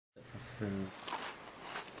food.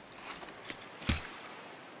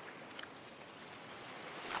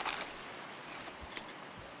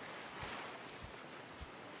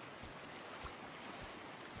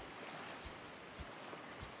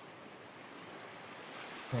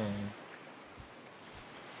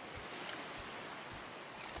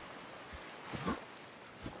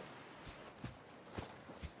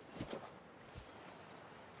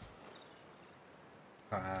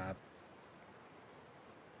 Crap.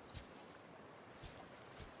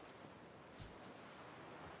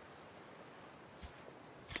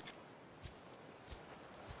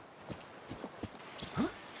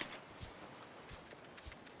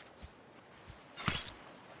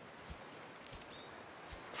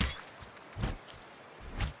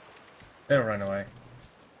 Better run away.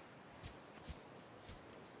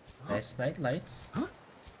 Nice night lights.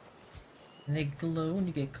 And they glow when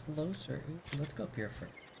you get closer. Ooh, let's go up here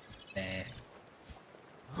first. Nah.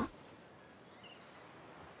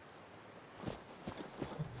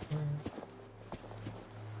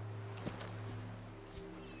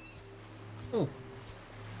 Ooh.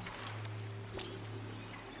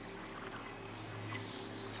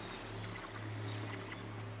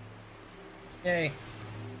 Yay.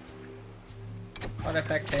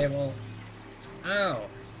 Artifact table. Ow.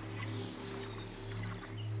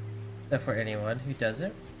 So for anyone who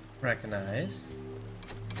doesn't recognize,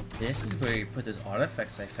 this is where you put those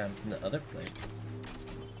artifacts I found from the other place.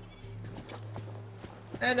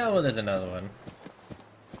 I know there's another one.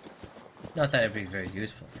 Not that it'd be very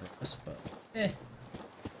useful for us, but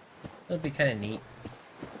it'll be kind of neat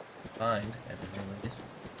to find at the very least.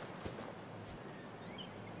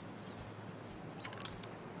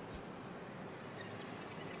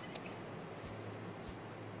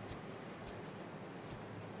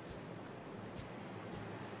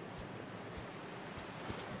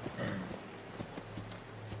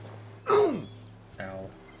 Ow.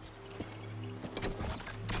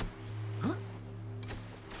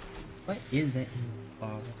 What is that in the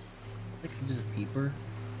bottle? I think it's just a peeper.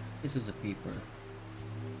 This is a peeper.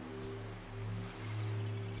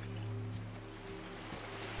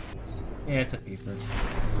 Yeah, it's a peeper.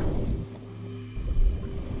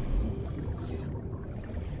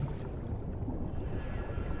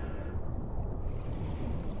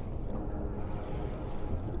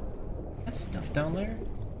 That stuff down there?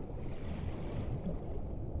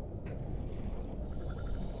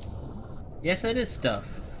 Yes, that is stuff.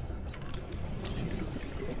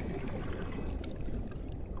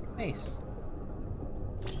 Nice.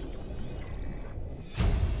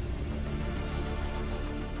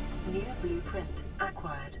 New blueprint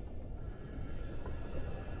acquired.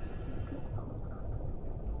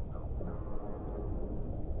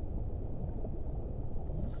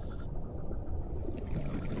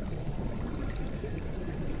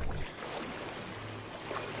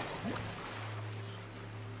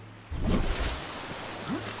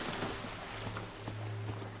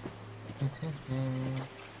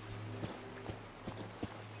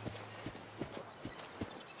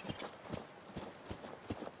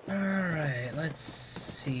 Alright, let's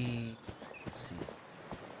see. Let's see.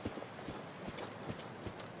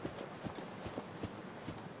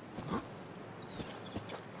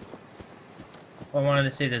 I wanted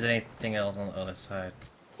to see if there's anything else on the other side.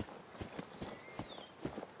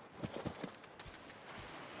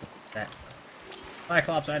 That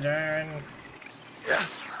Cyclops engine!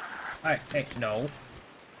 Alright, hey, no.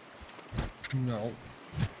 No.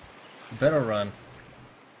 You better run.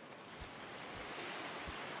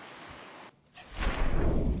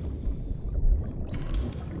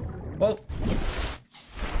 Whoa!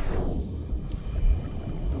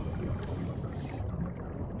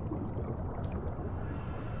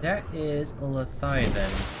 That is a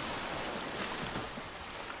Leviathan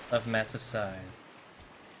of massive size.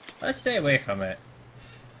 Let's stay away from it.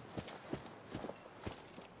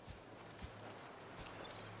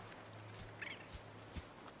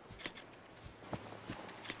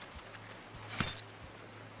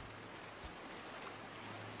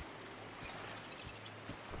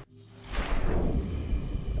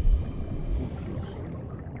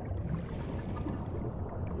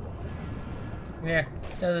 Yeah,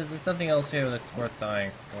 there's nothing else here that's worth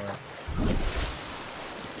dying for.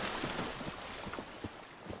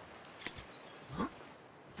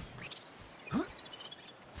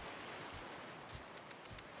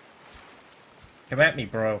 Come at me,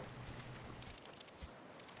 bro.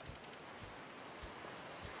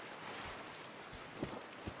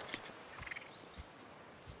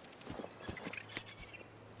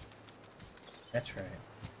 That's right.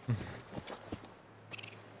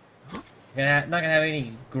 Not gonna have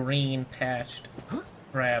any green patched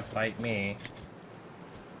crab bite me.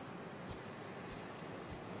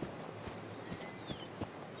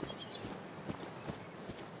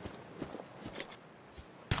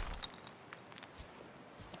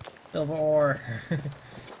 Silver ore.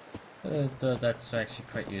 That's actually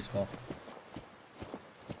quite useful.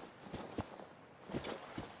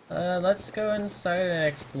 Let's go inside and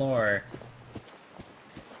explore.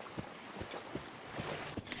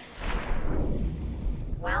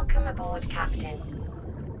 Welcome aboard, Captain.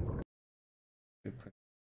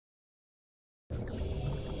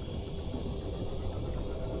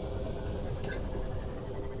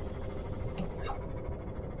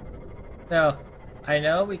 So, I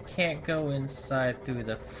know we can't go inside through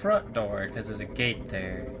the front door because there's a gate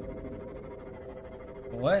there.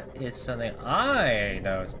 What is something I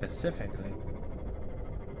know specifically?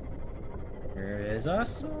 There is a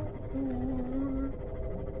door.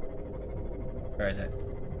 Where is it?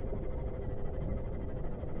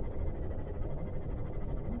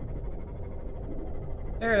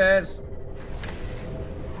 There it is.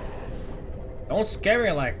 Don't scare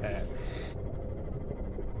me like that.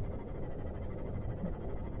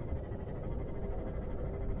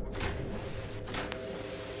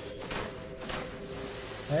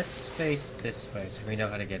 Let's face this way so we know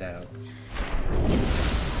how to get out.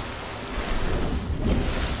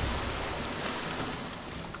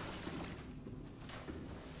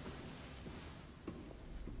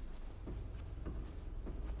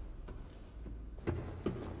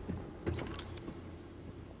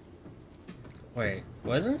 Wait,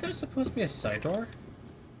 wasn't there supposed to be a side door?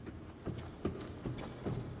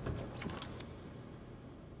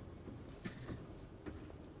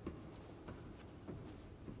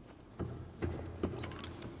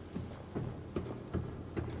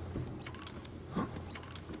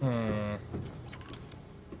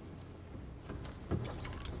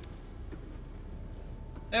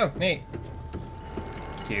 Oh, neat.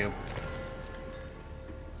 Cube.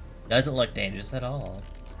 Doesn't look dangerous at all.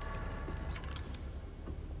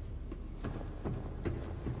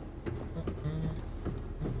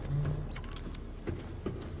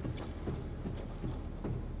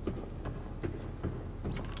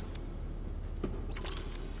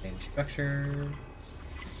 Main structure.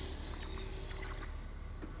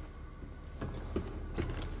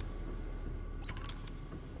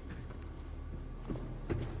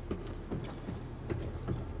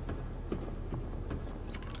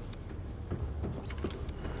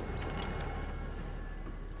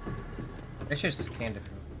 I should have scanned it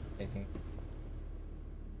for taking.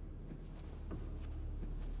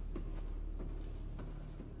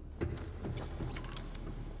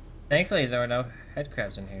 Thankfully, there are no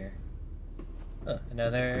headcrabs in here. Oh,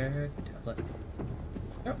 another tablet.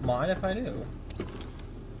 I don't mind if I do.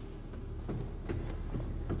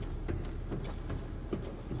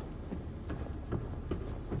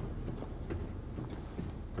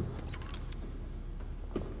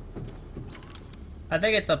 I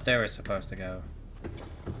think it's up there we're supposed to go.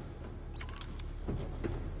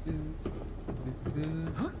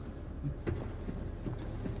 Huh?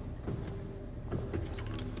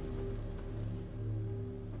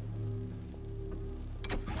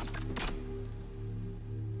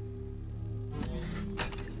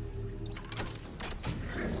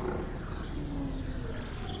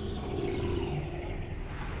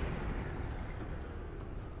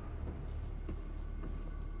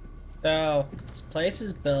 So, this place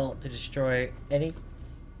is built to destroy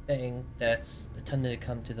anything that's attempting to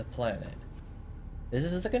come to the planet. This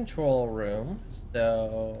is the control room,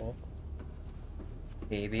 so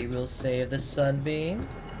maybe we'll save the sunbeam.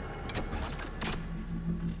 Can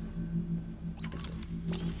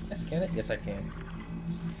I scan it? Yes, I can.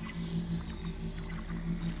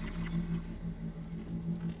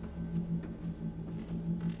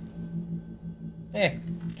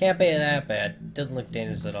 Can't be that bad. Doesn't look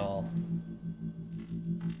dangerous at all.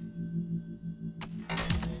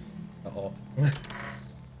 Uh-oh.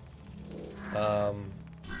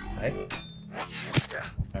 Right?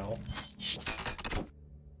 No.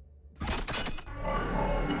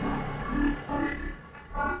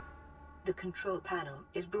 The control panel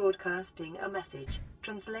is broadcasting a message.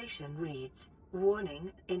 Translation reads,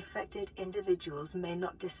 "Warning, infected individuals may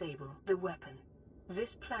not disable the weapon.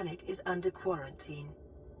 This planet is under quarantine."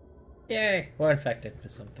 Yay, we're infected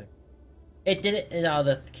with something. It didn't, now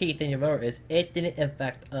the key thing to remember is, it didn't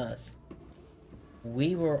infect us.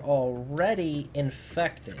 We were already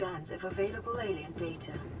infected. Scans of available alien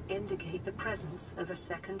data indicate the presence of a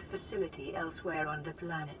second facility elsewhere on the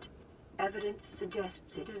planet. Evidence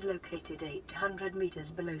suggests it is located 800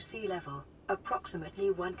 meters below sea level,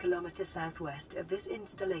 approximately 1 kilometer southwest of this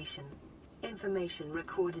installation. Information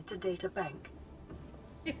recorded to data bank.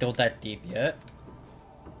 Can't go that deep yet.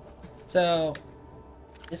 So,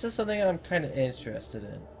 this is something I'm kind of interested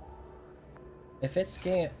in. If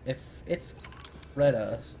it's read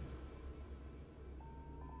us.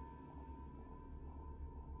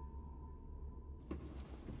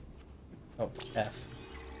 Oh, F.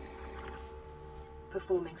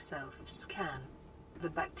 Performing self-scan. The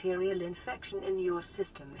bacterial infection in your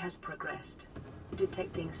system has progressed.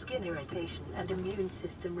 Detecting skin irritation and immune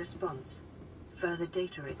system response. Further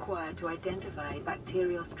data required to identify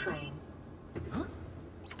bacterial strain. Huh?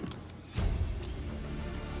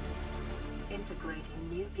 Integrating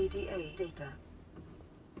new PDA data.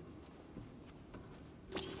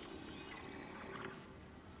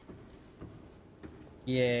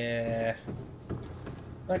 Yeah.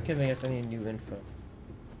 Not giving us any new info.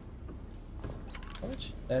 How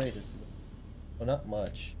much battery does it? Well, not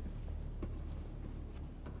much.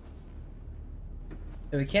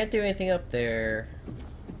 So we can't do anything up there.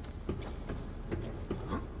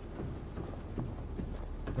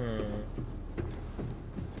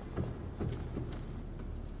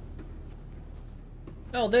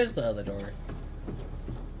 Oh, there's the other door.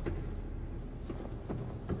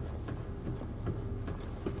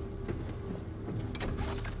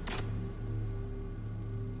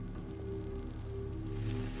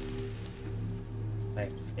 My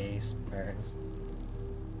face burns.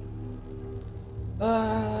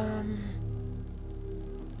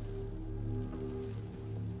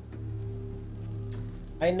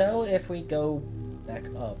 I know if we go back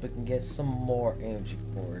up, we can get some more energy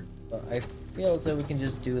cord, but I feel as though we can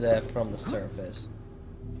just do that from the surface.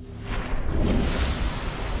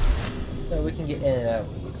 So we can get in and out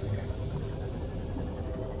easier.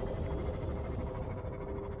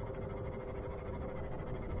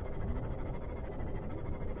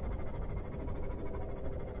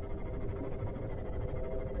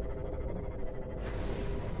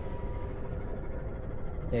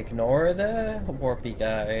 Ignore the warpy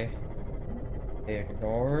guy.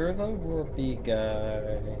 Ignore the warpy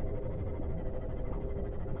guy.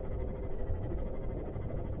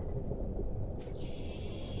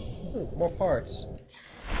 Ooh, more parts.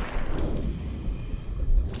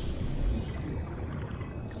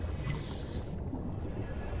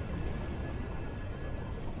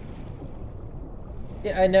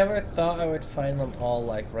 Yeah, I never thought I would find them all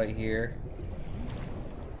like right here.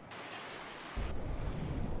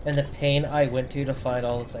 And the pain I went to find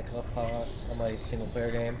all the psychopods on my single player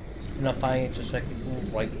game. And I'm finding it just like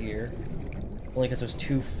right here. Only because I was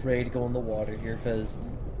too afraid to go in the water here because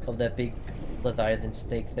of that big Leviathan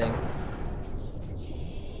snake thing.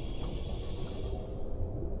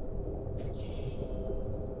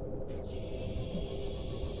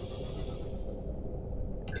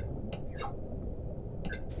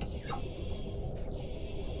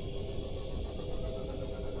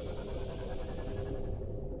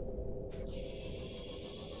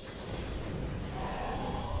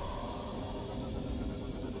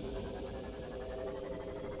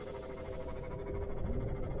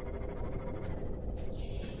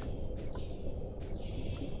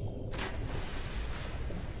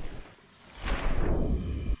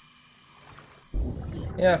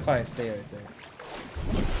 Yeah, fine, stay right there.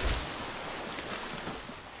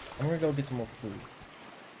 I'm gonna go get some more food.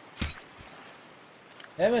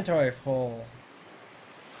 Inventory full.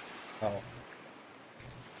 Oh.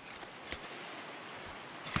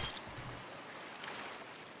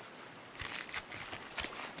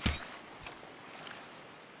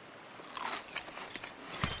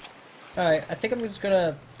 Alright, I think I'm just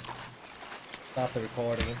gonna stop the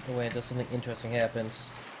recording and wait until something interesting happens.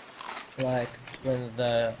 Like when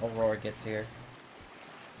the Aurora gets here.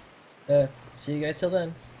 See you guys till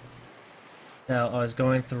then. Now, I was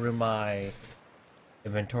going through my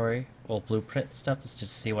inventory, old blueprint stuff, just to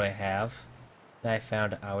see what I have. And I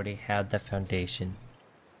found I already had the foundation.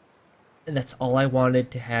 And that's all I wanted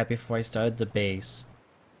to have before I started the base.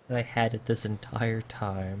 And I had it this entire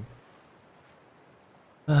time.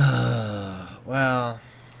 Well.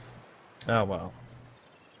 Oh well.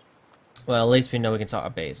 Well, at least we know we can start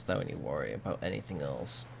our base without any worry about anything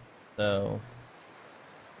else. So...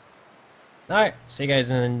 Alright, see you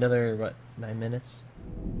guys in another, what, 9 minutes?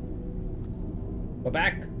 We're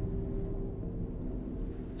back!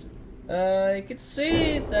 You can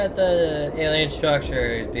see that the alien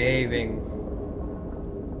structure is behaving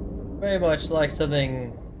very much like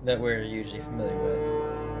something that we're usually familiar with.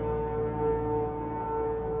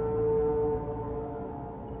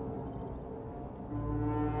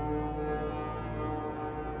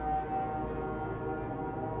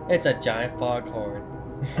 It's a giant foghorn.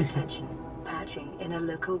 Attention. Patch approaching in a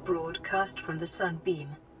local broadcast from the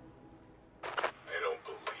Sunbeam. I don't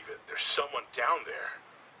believe it. There's someone down there.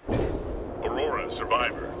 Aurora,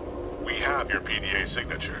 survivor. We have your PDA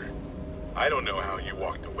signature. I don't know how you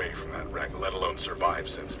walked away from that wreck, let alone survived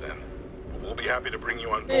since then. But we'll be happy to bring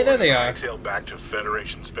you on board. Hey, there they are. And exhale back to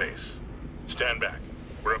Federation space. Stand back.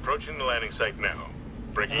 We're approaching the landing site now.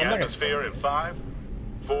 Breaking atmosphere in 5,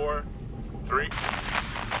 4, 3.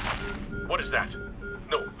 What is that?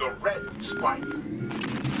 No, the red spike.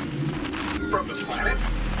 From this planet?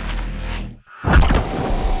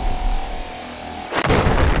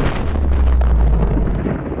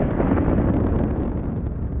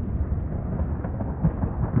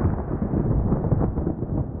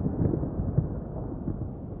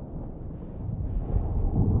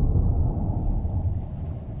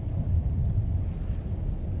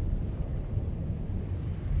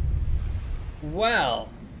 Well,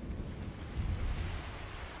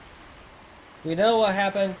 we know what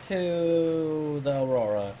happened to the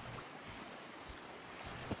Aurora.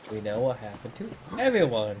 We know what happened to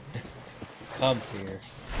everyone who comes here.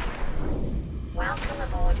 Welcome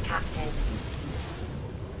aboard, Captain.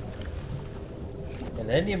 And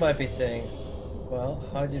then you might be saying, well,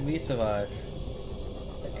 how did we survive?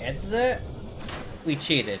 The answer to that? We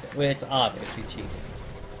cheated. Well, it's obvious we cheated.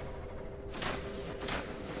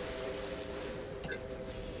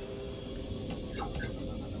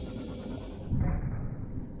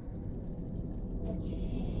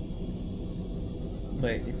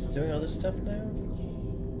 Wait, it's doing all this stuff now?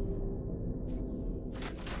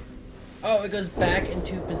 Oh, it goes back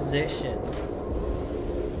into position.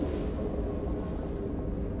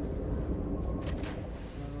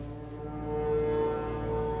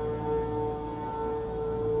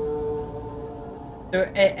 So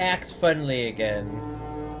it acts friendly again.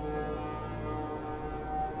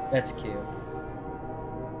 That's cute.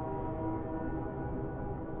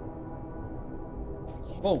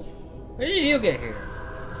 Whoa, where did you get here?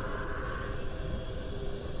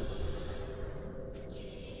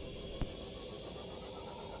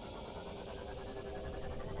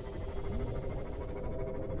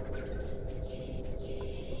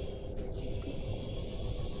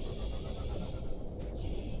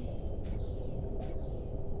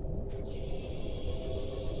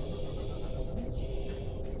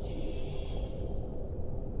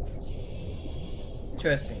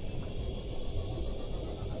 Interesting.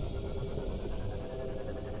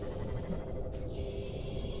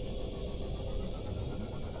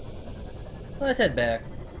 Let's head back.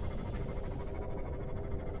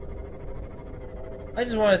 I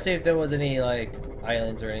just want to see if there was any, like,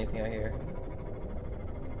 islands or anything out here.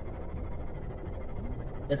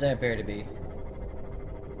 Doesn't appear to be.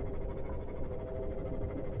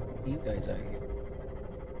 You guys are here.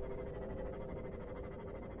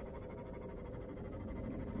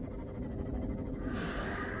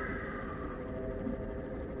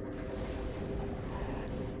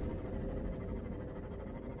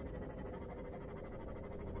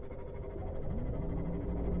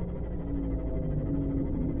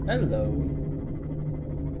 Hello.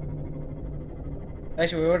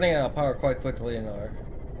 Actually, we're running out of power quite quickly in our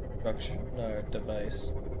structure, in our device.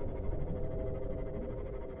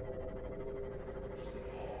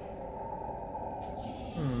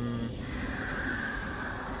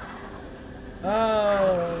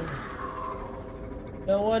 Oh.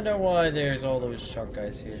 No wonder why there's all those shark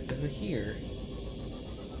guys here. Because we're here.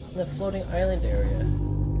 In the floating island area.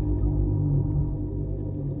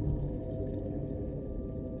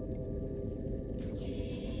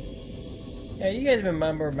 Yeah, you guys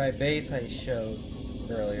remember my base I showed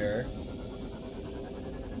earlier.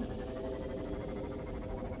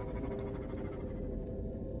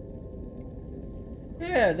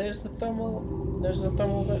 Yeah, there's a thermal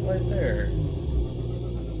vent right there.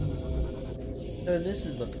 So this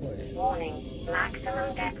is the place. Warning,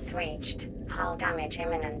 maximum depth reached. Hull damage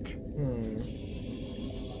imminent.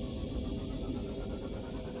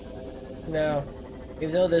 Now,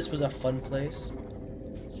 even though this was a fun place,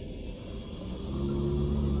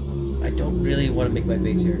 I don't really want to make my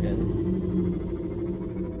base here again.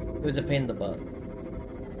 It was a pain in the butt.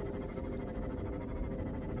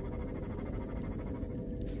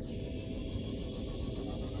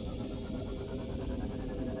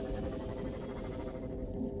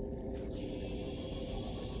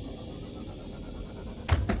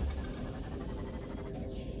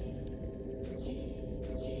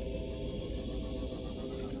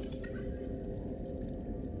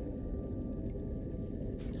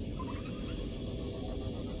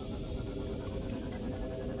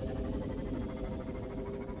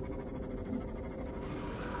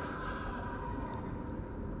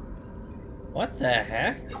 What the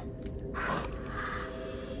heck?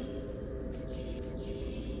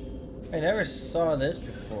 I never saw this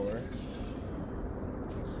before.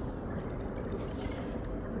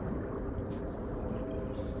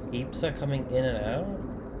 Heaps are coming in and out?